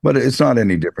 yeah, But it's not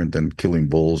any different than killing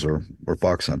bulls or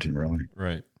fox hunting, really.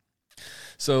 right.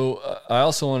 So I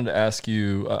also wanted to ask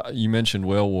you. You mentioned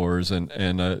whale wars, and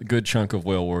a good chunk of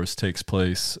whale wars takes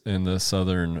place in the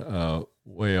southern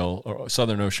whale or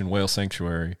Southern Ocean whale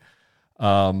sanctuary.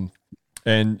 Um,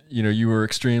 and you were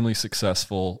extremely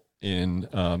successful in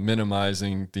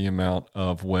minimizing the amount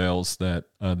of whales that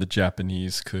the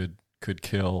Japanese could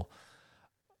kill.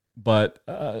 But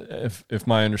if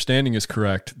my understanding is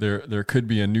correct, there could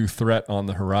be a new threat on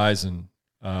the horizon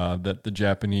that the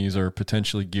Japanese are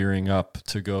potentially gearing up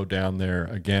to go down there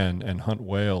again and hunt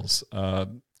whales.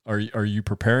 Are you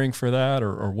preparing for that,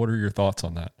 or what are your thoughts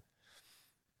on that?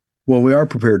 Well, we are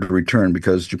prepared to return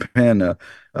because Japan,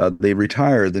 they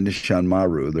retired the Nissan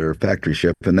Maru, their factory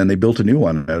ship, and then they built a new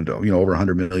one at, over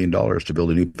 $100 million to build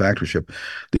a new factory ship.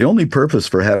 The only purpose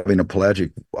for having a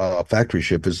pelagic factory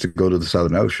ship is to go to the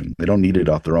Southern Ocean. They don't need it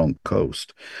off their own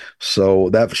coast. So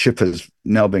that ship has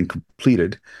now been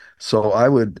completed. So I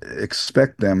would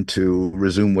expect them to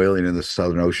resume whaling in the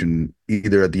Southern Ocean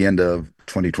either at the end of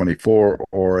 2024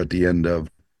 or at the end of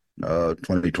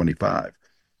 2025.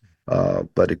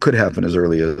 But it could happen as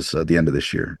early as the end of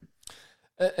this year.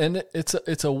 And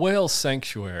it's a whale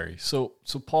sanctuary. So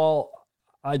Paul,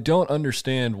 I don't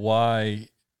understand why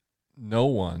no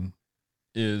one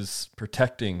is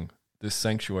protecting this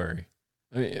sanctuary.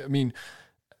 I mean,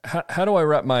 how do I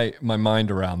wrap my mind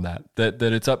around that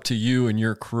it's up to you and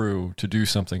your crew to do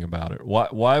something about it?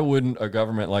 Why wouldn't a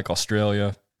government like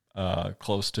Australia,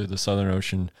 close to the Southern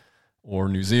Ocean, or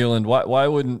New Zealand, why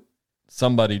wouldn't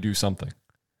somebody do something?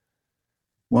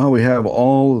 Well, we have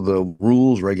all the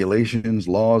rules, regulations,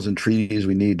 laws, and treaties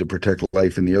we need to protect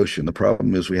life in the ocean. The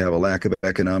problem is we have a lack of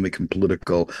economic and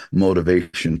political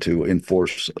motivation to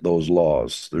enforce those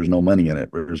laws. There's no money in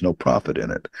it. There's no profit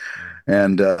in it.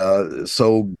 And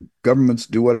so governments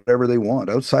do whatever they want.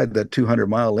 Outside that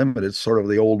 200-mile limit, it's sort of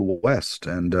the old West.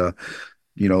 And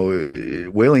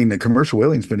whaling, the commercial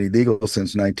whaling's been illegal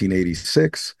since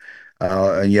 1986.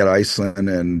 And yet Iceland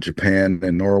and Japan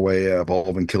and Norway have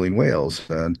all been killing whales.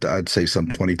 And I'd say some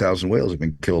 20,000 whales have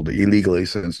been killed illegally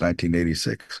since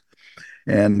 1986.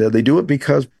 And they do it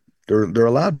because they're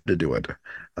allowed to do it.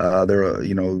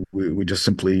 We just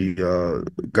simply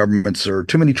governments are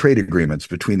too many trade agreements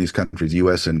between these countries,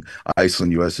 U.S. and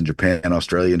Iceland, U.S. and Japan,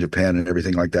 Australia and Japan, and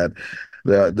everything like that.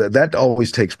 That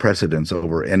always takes precedence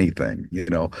over anything.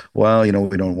 Well, we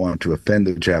don't want to offend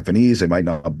the Japanese. They might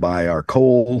not buy our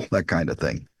coal, that kind of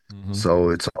thing. Hmm.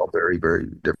 So it's all very, very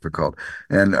difficult.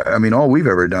 And I mean, all we've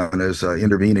ever done is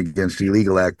intervene against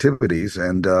illegal activities,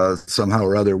 and somehow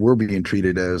or other, we're being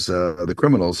treated as the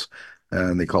criminals,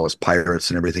 and they call us pirates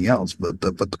and everything else. But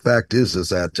the fact is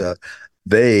that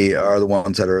they are the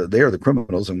ones they are the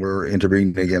criminals, and we're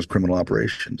intervening against criminal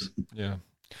operations. Yeah.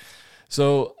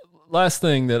 So last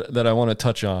thing that I want to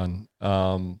touch on,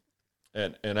 and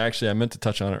actually I meant to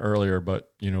touch on it earlier,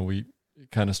 but we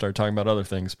kind of started talking about other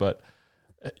things. But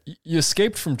you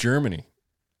escaped from Germany,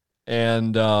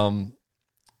 and it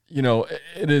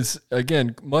is,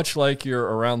 again, much like you're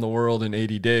around the world in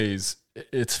 80 days.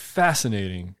 It's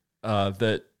fascinating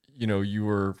that you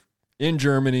were in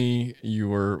Germany, you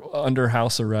were under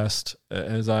house arrest,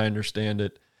 as I understand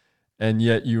it, and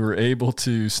yet you were able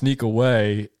to sneak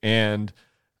away. And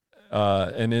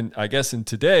I guess in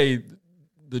today,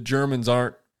 the Germans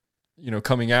aren't,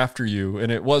 coming after you.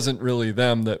 And it wasn't really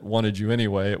them that wanted you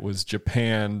anyway. It was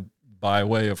Japan by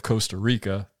way of Costa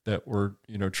Rica that were,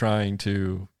 trying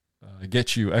to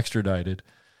get you extradited.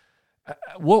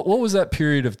 What was that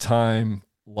period of time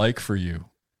like for you,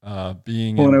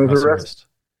 being When I in was house arrested, arrest?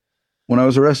 when I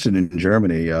was arrested in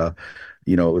Germany, it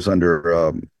was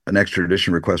under an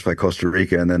extradition request by Costa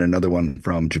Rica and then another one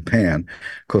from Japan.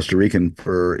 Costa Rican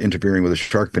for interfering with a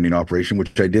shark finning operation,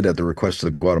 which I did at the request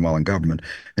of the Guatemalan government,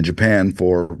 and Japan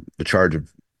for the charge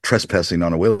of trespassing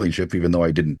on a whaling ship, even though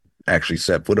I didn't actually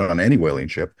set foot on any whaling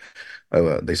ship.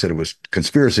 They said it was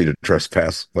conspiracy to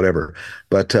trespass, whatever.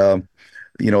 But I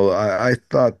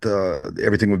thought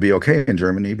everything would be okay in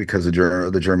Germany because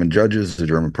the German judges, the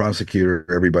German prosecutor,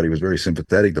 everybody was very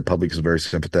sympathetic. The public was very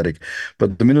sympathetic.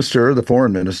 But the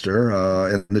foreign minister,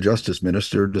 and the justice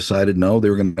minister decided no, they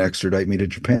were going to extradite me to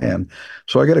Japan.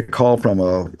 So I got a call from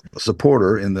a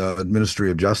supporter in the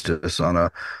Ministry of Justice on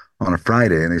a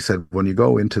Friday, and they said, when you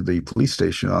go into the police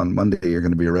station on Monday, you're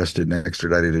going to be arrested and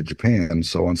extradited to Japan.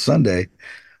 So on Sunday,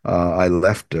 I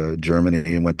left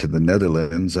Germany and went to the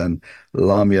Netherlands, and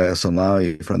Lamia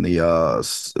Essenlawi from the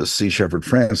Sea Shepherd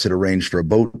France had arranged for a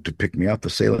boat to pick me up,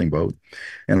 a sailing boat.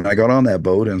 And I got on that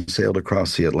boat and sailed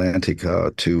across the Atlantic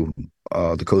to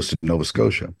the coast of Nova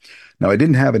Scotia. Now, I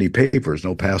didn't have any papers,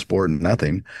 no passport,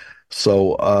 nothing.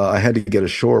 So I had to get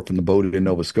ashore from the boat in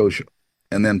Nova Scotia.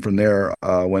 And then from there,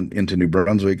 went into New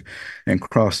Brunswick and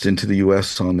crossed into the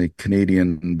U.S. on the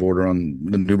Canadian border, on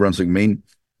the New Brunswick Maine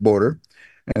border.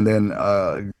 And then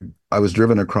I was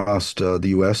driven across the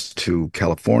U.S. to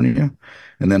California,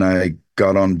 and then I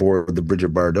got on board the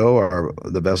Bridget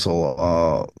Bardot, the vessel,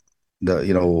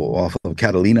 off of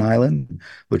Catalina Island,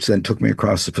 which then took me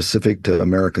across the Pacific to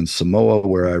American Samoa,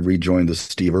 where I rejoined the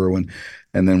Steve Irwin,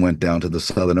 and then went down to the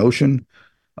Southern Ocean,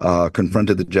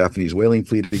 confronted the Japanese whaling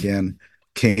fleet again,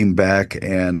 came back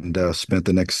and spent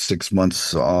the next 6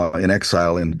 months in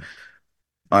exile in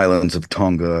islands of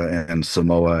Tonga and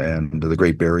Samoa and the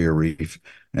Great Barrier Reef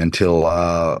until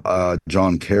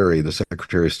John Kerry, the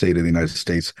Secretary of State of the United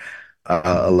States,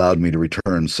 allowed me to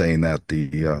return, saying that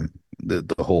the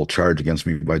whole charge against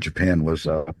me by Japan was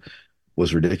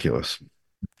ridiculous.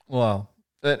 Wow.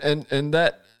 And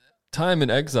that time in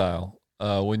exile,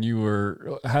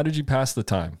 how did you pass the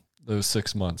time, those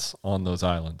 6 months on those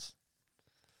islands?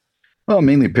 Well,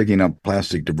 mainly picking up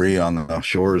plastic debris on the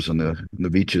shores and the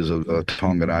beaches of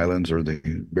Tongan Islands or the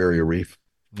Barrier Reef.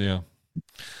 Yeah.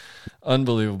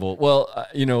 Unbelievable. Well,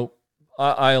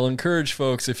 I'll encourage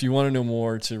folks, if you want to know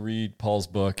more, to read Paul's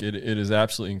book. It is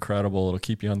absolutely incredible. It'll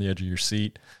keep you on the edge of your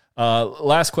seat.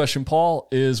 Last question, Paul,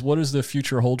 is what does the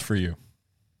future hold for you?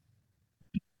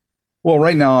 Well,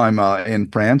 right now I'm in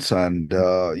France and,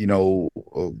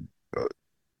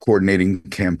 coordinating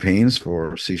campaigns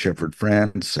for Sea Shepherd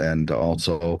France and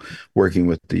also working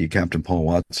with the Captain Paul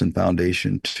Watson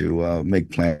Foundation to make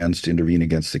plans to intervene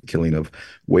against the killing of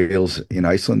whales in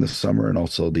Iceland this summer and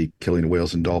also the killing of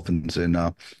whales and dolphins in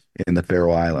the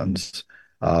Faroe Islands.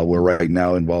 We're right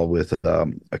now involved with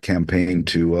a campaign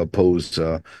to oppose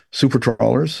super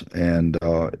trawlers and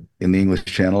in the English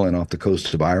Channel and off the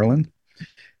coast of Ireland.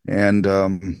 And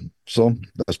so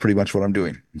that's pretty much what I'm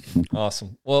doing.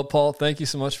 Awesome. Well, Paul, thank you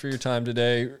so much for your time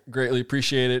today. Greatly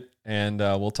appreciate it. And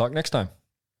we'll talk next time.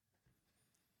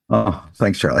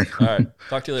 Thanks, Charlie. All right.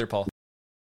 Talk to you later, Paul.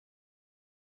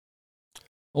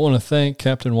 I want to thank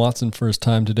Captain Watson for his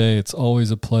time today. It's always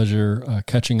a pleasure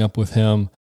catching up with him.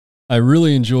 I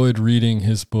really enjoyed reading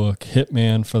his book,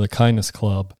 Hitman for the Kindness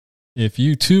Club. If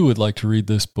you too would like to read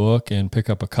this book and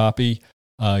pick up a copy,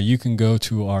 you can go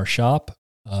to our shop.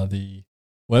 The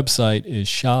website is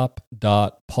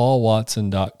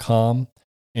shop.paulwatson.com.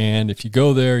 And if you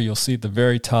go there, you'll see at the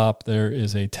very top, there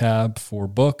is a tab for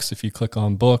books. If you click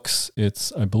on books,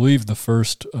 it's, I believe, the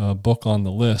first book on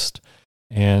the list.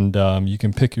 And you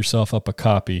can pick yourself up a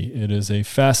copy. It is a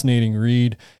fascinating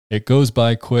read. It goes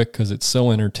by quick because it's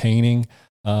so entertaining.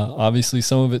 Obviously,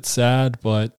 some of it's sad,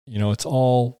 but it's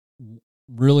all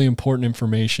really important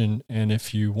information. And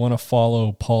if you want to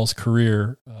follow Paul's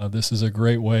career, this is a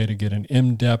great way to get an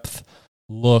in-depth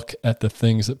look at the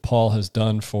things that Paul has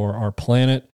done for our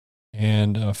planet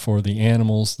and for the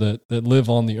animals that live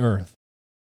on the earth.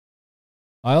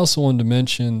 I also wanted to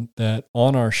mention that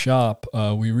on our shop,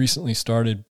 we recently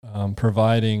started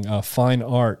providing fine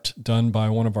art done by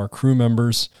one of our crew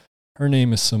members. Her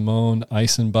name is Simone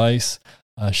Eisenbeiss.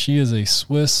 She is a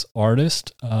Swiss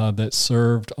artist that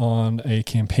served on a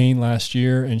campaign last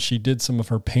year, and she did some of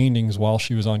her paintings while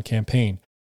she was on campaign.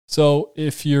 So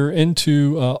if you're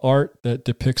into art that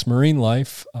depicts marine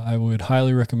life, I would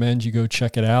highly recommend you go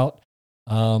check it out.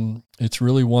 It's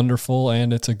really wonderful,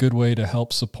 and it's a good way to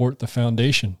help support the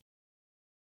foundation.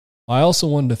 I also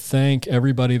wanted to thank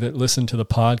everybody that listened to the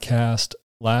podcast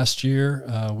last year.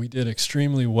 We did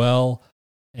extremely well.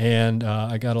 And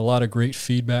I got a lot of great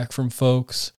feedback from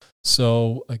folks.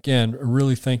 So again,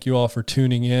 really thank you all for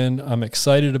tuning in. I'm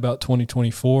excited about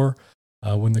 2024.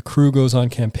 When the crew goes on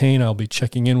campaign, I'll be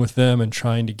checking in with them and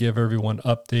trying to give everyone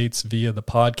updates via the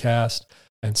podcast.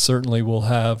 And certainly we'll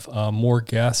have more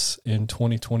guests in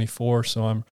 2024. So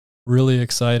I'm really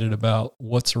excited about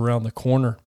what's around the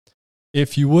corner.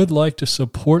 if you would like to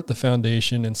support the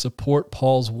foundation and support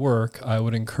Paul's work, I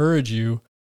would encourage you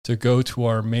to go to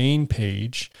our main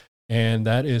page, and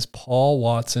that is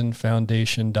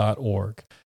paulwatsonfoundation.org.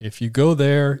 If you go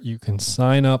there, you can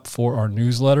sign up for our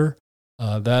newsletter.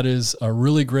 That is a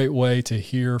really great way to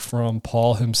hear from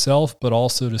Paul himself, but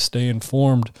also to stay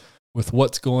informed with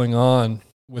what's going on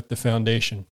with the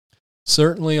foundation.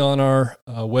 Certainly on our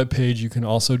webpage, you can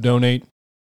also donate.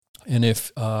 And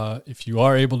if you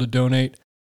are able to donate,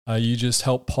 you just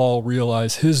help Paul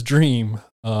realize his dream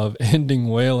of ending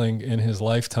whaling in his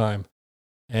lifetime.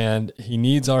 And he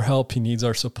needs our help. He needs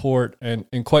our support. And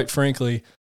quite frankly,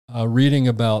 reading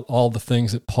about all the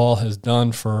things that Paul has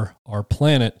done for our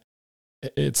planet,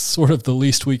 it's sort of the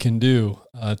least we can do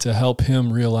to help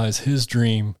him realize his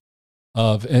dream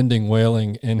of ending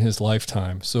whaling in his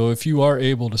lifetime. So if you are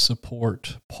able to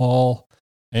support Paul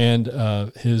and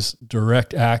his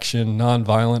direct action,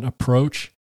 nonviolent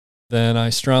approach, then I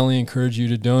strongly encourage you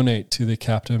to donate to the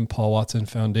Captain Paul Watson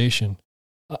Foundation.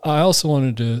 I also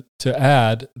wanted to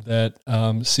add that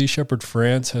Sea Shepherd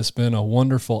France has been a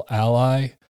wonderful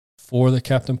ally for the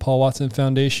Captain Paul Watson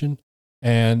Foundation,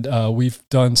 and we've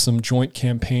done some joint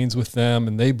campaigns with them,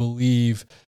 and they believe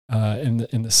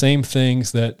in the same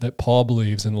things that Paul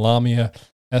believes. And Lamia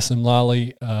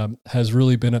Essemlali has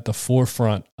really been at the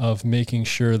forefront of making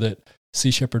sure that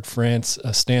Sea Shepherd France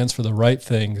stands for the right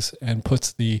things and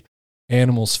puts the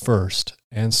animals first.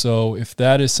 And so if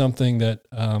that is something that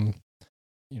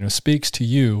speaks to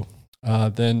you,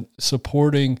 then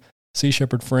supporting Sea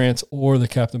Shepherd France or the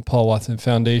Captain Paul Watson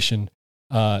Foundation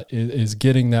is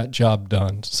getting that job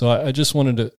done. So I just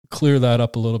wanted to clear that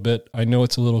up a little bit. I know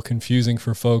it's a little confusing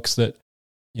for folks that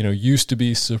used to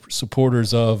be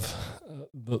supporters of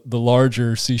the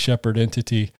larger Sea Shepherd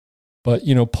entity, but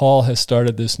Paul has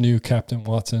started this new Captain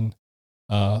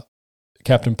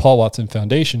Paul Watson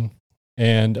Foundation,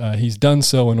 and he's done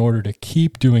so in order to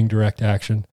keep doing direct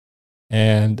action.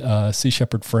 And Sea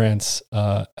Shepherd France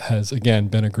has again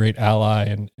been a great ally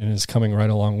and is coming right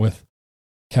along with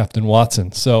Captain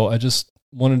Watson. So I just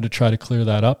wanted to try to clear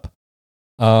that up.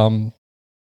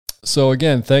 So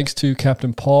again, thanks to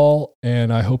Captain Paul,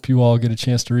 and I hope you all get a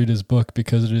chance to read his book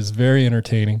because it is very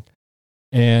entertaining.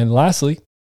 And lastly,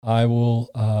 I will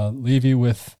leave you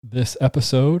with this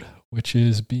episode, which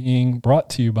is being brought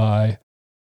to you by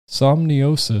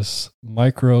Somniosis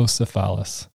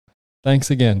Microcephalus.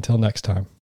 Thanks again. Till next time.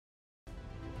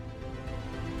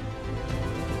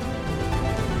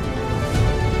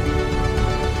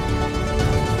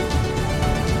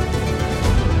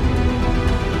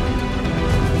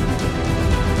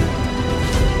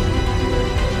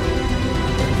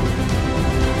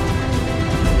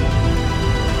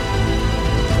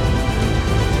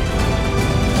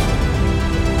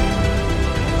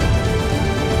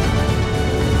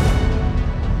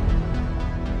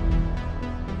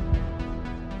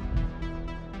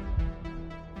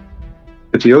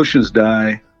 If the oceans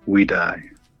die, we die.